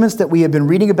judgments that we have been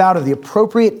reading about are the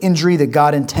appropriate injury that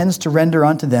God intends to render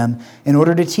unto them in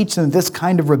order to teach them this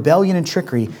kind of rebellion and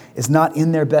trickery is not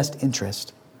in their best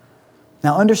interest.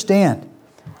 Now understand,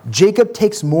 Jacob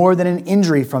takes more than an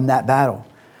injury from that battle.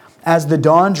 As the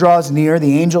dawn draws near,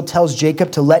 the angel tells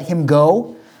Jacob to let him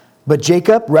go. But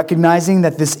Jacob, recognizing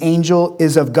that this angel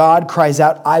is of God, cries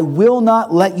out, I will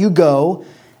not let you go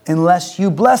unless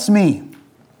you bless me.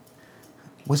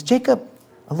 Was Jacob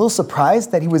a little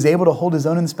surprised that he was able to hold his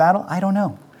own in this battle? I don't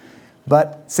know.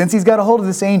 But since he's got a hold of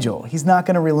this angel, he's not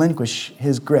going to relinquish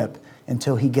his grip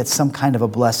until he gets some kind of a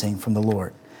blessing from the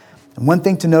Lord. And one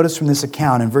thing to notice from this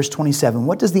account in verse 27,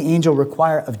 what does the angel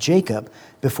require of Jacob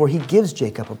before he gives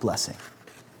Jacob a blessing?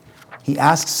 He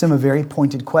asks him a very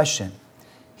pointed question.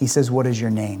 He says, what is your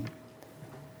name?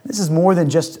 This is more than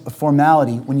just a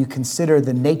formality when you consider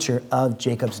the nature of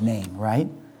Jacob's name, right?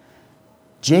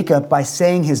 Jacob, by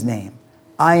saying his name,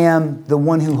 I am the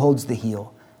one who holds the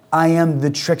heel. I am the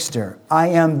trickster. I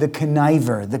am the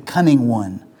conniver, the cunning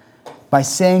one. By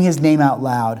saying his name out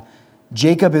loud,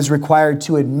 Jacob is required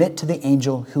to admit to the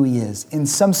angel who he is. In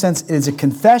some sense, it is a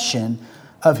confession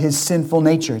of his sinful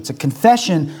nature. It's a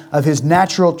confession of his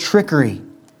natural trickery,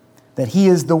 that he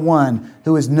is the one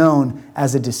who is known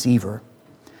as a deceiver.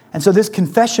 And so this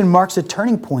confession marks a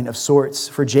turning point of sorts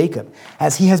for Jacob,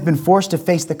 as he has been forced to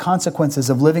face the consequences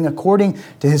of living according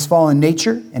to his fallen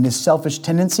nature and his selfish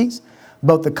tendencies,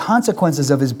 both the consequences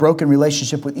of his broken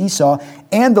relationship with Esau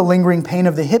and the lingering pain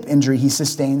of the hip injury he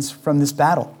sustains from this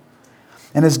battle.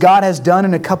 And as God has done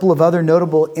in a couple of other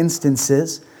notable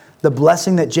instances, the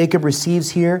blessing that Jacob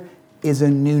receives here is a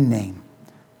new name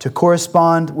to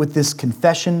correspond with this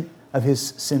confession of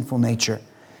his sinful nature.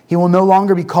 He will no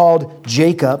longer be called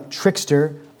Jacob,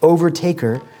 trickster,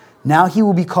 overtaker. Now he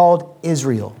will be called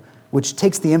Israel, which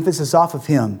takes the emphasis off of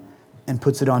him and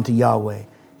puts it onto Yahweh.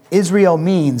 Israel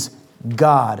means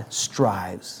God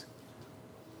strives.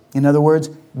 In other words,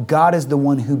 God is the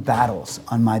one who battles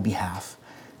on my behalf.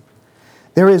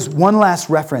 There is one last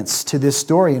reference to this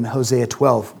story in Hosea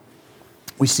 12.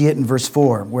 We see it in verse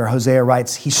 4, where Hosea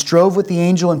writes, He strove with the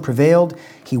angel and prevailed.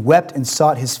 He wept and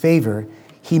sought his favor.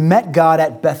 He met God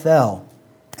at Bethel,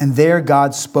 and there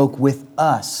God spoke with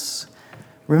us.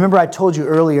 Remember, I told you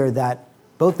earlier that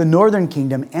both the northern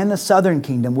kingdom and the southern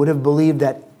kingdom would have believed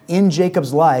that in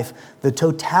Jacob's life, the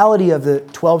totality of the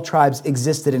 12 tribes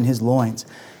existed in his loins.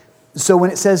 So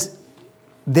when it says,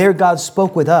 there God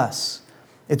spoke with us,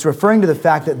 it's referring to the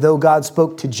fact that though God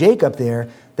spoke to Jacob there,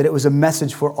 that it was a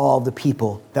message for all the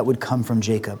people that would come from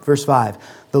Jacob. Verse 5,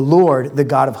 the Lord, the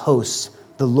God of hosts,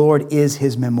 the Lord is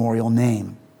his memorial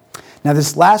name. Now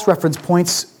this last reference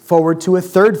points forward to a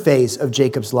third phase of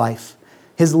Jacob's life,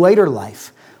 his later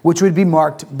life, which would be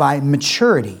marked by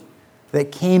maturity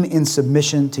that came in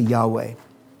submission to Yahweh.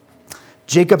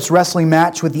 Jacob's wrestling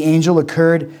match with the angel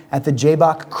occurred at the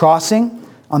Jabbok crossing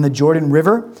on the Jordan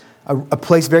River, a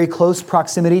place very close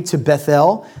proximity to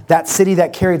Bethel, that city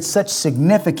that carried such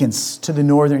significance to the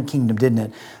northern kingdom, didn't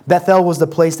it? Bethel was the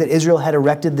place that Israel had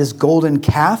erected this golden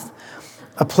calf,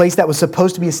 a place that was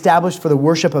supposed to be established for the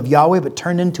worship of Yahweh, but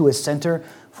turned into a center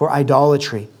for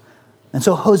idolatry. And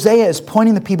so Hosea is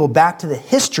pointing the people back to the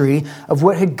history of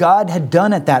what God had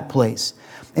done at that place.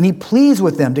 And he pleads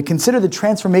with them to consider the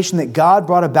transformation that God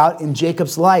brought about in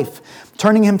Jacob's life,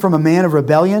 turning him from a man of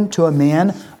rebellion to a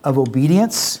man of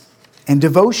obedience and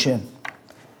devotion.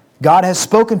 God has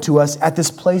spoken to us at this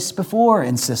place before,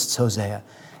 insists Hosea.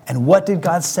 And what did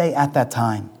God say at that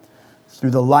time?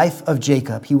 Through the life of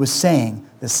Jacob, he was saying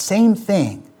the same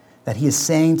thing that he is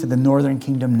saying to the northern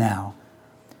kingdom now.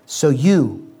 So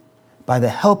you, by the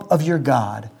help of your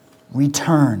God,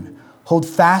 return, hold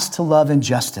fast to love and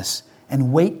justice,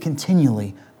 and wait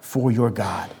continually for your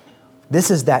God.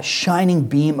 This is that shining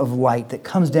beam of light that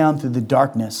comes down through the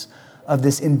darkness of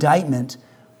this indictment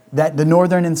that the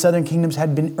northern and southern kingdoms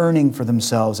had been earning for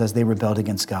themselves as they rebelled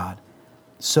against God.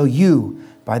 So you,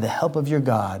 by the help of your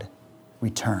God,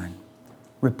 return.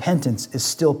 Repentance is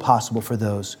still possible for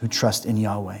those who trust in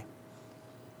Yahweh.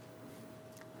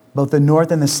 Both the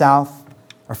north and the south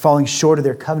are falling short of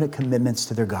their covenant commitments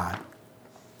to their God.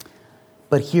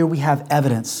 But here we have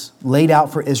evidence laid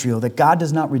out for Israel that God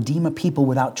does not redeem a people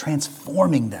without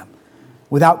transforming them,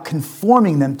 without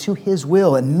conforming them to his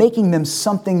will and making them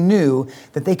something new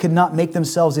that they could not make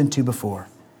themselves into before.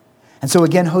 And so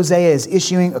again, Hosea is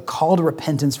issuing a call to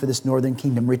repentance for this northern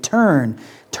kingdom. Return,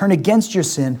 turn against your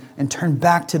sin, and turn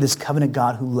back to this covenant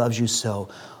God who loves you so.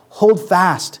 Hold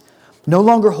fast. No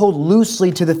longer hold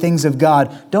loosely to the things of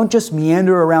God. Don't just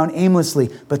meander around aimlessly,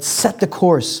 but set the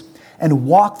course and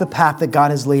walk the path that God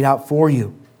has laid out for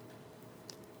you.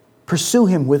 Pursue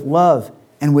Him with love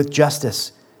and with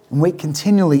justice, and wait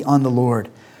continually on the Lord.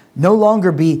 No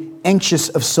longer be anxious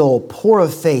of soul, poor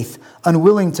of faith,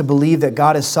 unwilling to believe that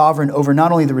God is sovereign over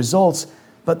not only the results,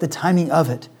 but the timing of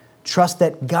it. Trust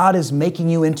that God is making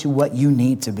you into what you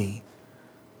need to be.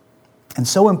 And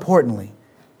so importantly,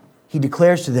 He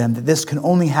declares to them that this can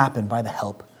only happen by the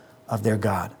help of their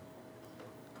God.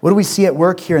 What do we see at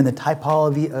work here in the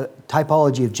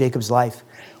typology of Jacob's life?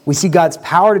 We see God's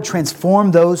power to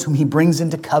transform those whom He brings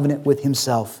into covenant with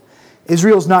Himself.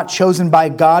 Israel's not chosen by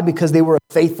God because they were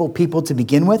a faithful people to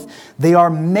begin with. They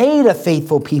are made a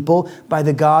faithful people by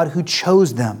the God who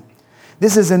chose them.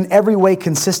 This is in every way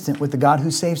consistent with the God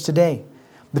who saves today.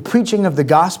 The preaching of the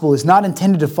gospel is not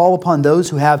intended to fall upon those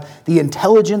who have the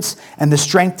intelligence and the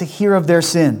strength to hear of their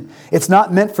sin. It's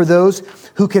not meant for those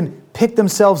who can pick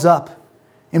themselves up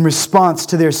in response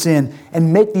to their sin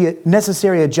and make the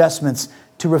necessary adjustments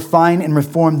to refine and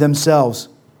reform themselves.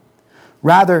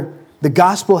 Rather, the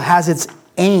gospel has its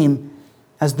aim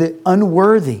as the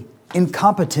unworthy,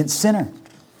 incompetent sinner.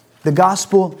 The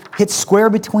gospel hits square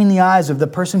between the eyes of the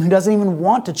person who doesn't even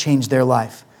want to change their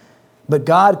life. But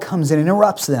God comes in and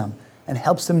interrupts them and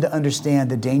helps them to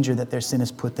understand the danger that their sin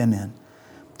has put them in.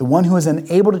 The one who is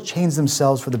unable to change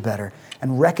themselves for the better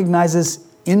and recognizes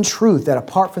in truth that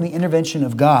apart from the intervention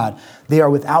of God, they are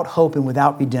without hope and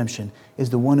without redemption, is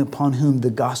the one upon whom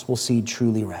the gospel seed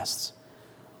truly rests.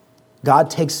 God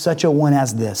takes such a one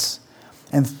as this,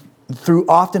 and through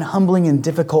often humbling and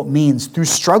difficult means, through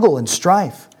struggle and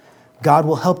strife, God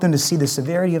will help them to see the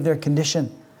severity of their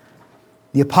condition.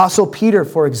 The Apostle Peter,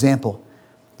 for example,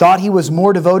 thought he was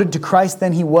more devoted to Christ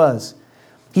than he was.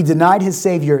 He denied his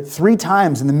Savior 3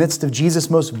 times in the midst of Jesus'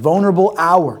 most vulnerable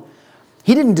hour.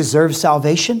 He didn't deserve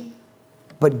salvation,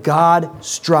 but God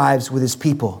strives with His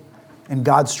people, and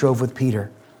God strove with Peter.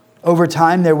 Over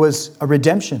time, there was a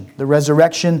redemption. The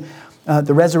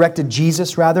resurrected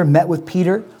Jesus, met with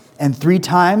Peter, and 3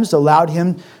 times allowed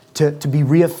him to be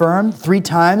reaffirmed. 3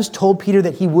 times told Peter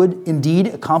that he would indeed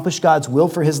accomplish God's will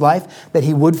for his life, that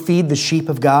he would feed the sheep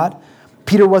of God.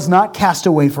 Peter was not cast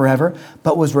away forever,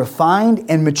 but was refined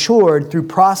and matured through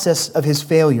process of his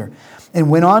failure, and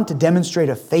went on to demonstrate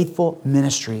a faithful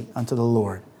ministry unto the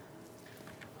Lord.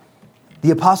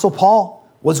 The Apostle Paul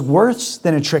was worse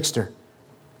than a trickster.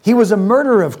 He was a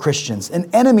murderer of Christians, an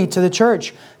enemy to the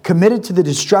church, committed to the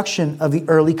destruction of the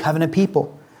early covenant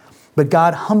people. But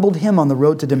God humbled him on the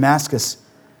road to Damascus,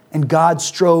 and God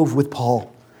strove with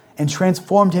Paul and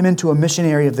transformed him into a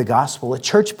missionary of the gospel, a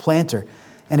church planter,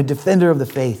 and a defender of the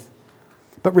faith.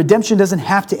 But redemption doesn't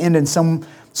have to end in some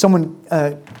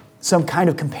kind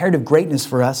of comparative greatness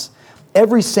for us.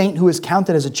 Every saint who is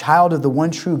counted as a child of the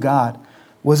one true God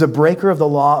was a breaker of the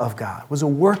law of God, was a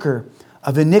worker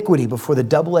of iniquity before the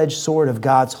double-edged sword of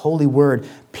God's holy word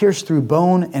pierced through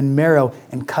bone and marrow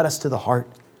and cut us to the heart.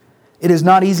 It is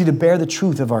not easy to bear the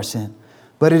truth of our sin,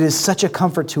 but it is such a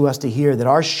comfort to us to hear that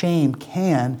our shame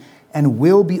can and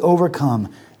will be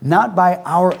overcome, not by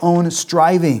our own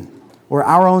striving or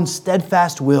our own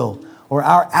steadfast will or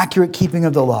our accurate keeping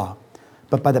of the law,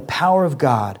 but by the power of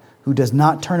God who does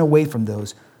not turn away from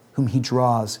those whom He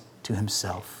draws to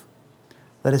Himself.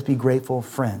 Let us be grateful,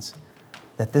 friends,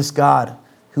 that this God,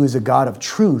 who is a God of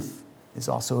truth, is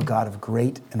also a God of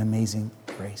great and amazing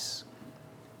grace.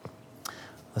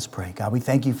 Let's pray. God, we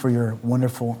thank You for Your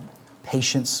wonderful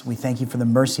patience. We thank You for the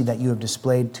mercy that You have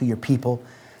displayed to Your people.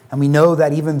 And we know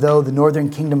that even though the northern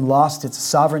kingdom lost its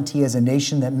sovereignty as a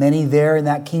nation, that many there in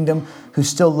that kingdom who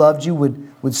still loved You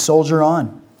would soldier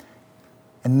on.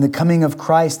 And in the coming of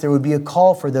Christ, there would be a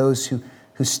call for those who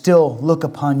still look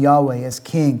upon Yahweh as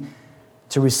King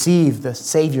to receive the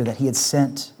Savior that He had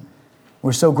sent.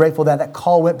 We're so grateful that that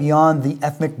call went beyond the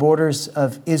ethnic borders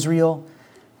of Israel,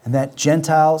 and that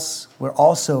Gentiles were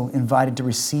also invited to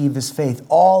receive this faith.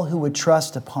 All who would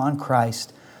trust upon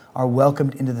Christ are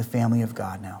welcomed into the family of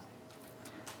God now.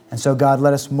 And so, God,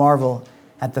 let us marvel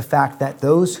at the fact that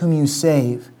those whom You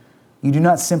save, You do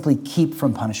not simply keep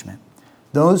from punishment.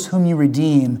 Those whom You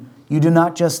redeem, You do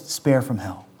not just spare from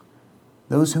hell.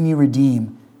 Those whom You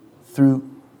redeem through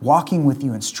walking with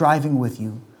You and striving with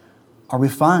You are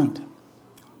refined,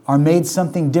 are made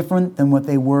something different than what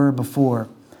they were before.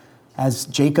 As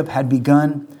Jacob had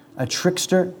begun a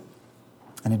trickster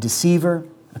and a deceiver,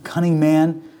 a cunning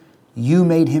man, You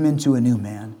made him into a new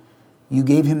man. You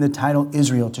gave him the title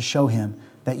Israel to show him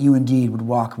that You indeed would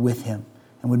walk with him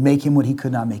and would make him what he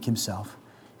could not make himself.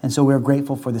 And so we're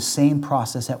grateful for the same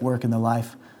process at work in the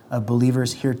life of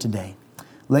believers here today.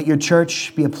 Let your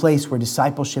church be a place where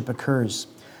discipleship occurs,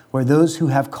 where those who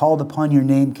have called upon your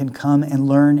name can come and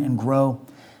learn and grow,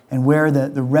 and where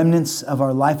the remnants of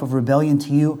our life of rebellion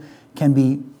to you can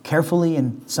be carefully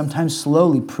and sometimes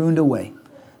slowly pruned away,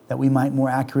 that we might more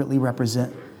accurately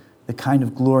represent the kind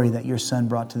of glory that your Son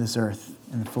brought to this earth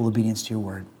in full obedience to your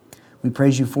word. We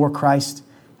praise you for Christ,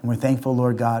 and we're thankful,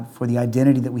 Lord God, for the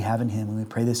identity that we have in him, and we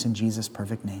pray this in Jesus'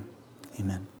 perfect name.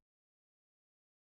 Amen.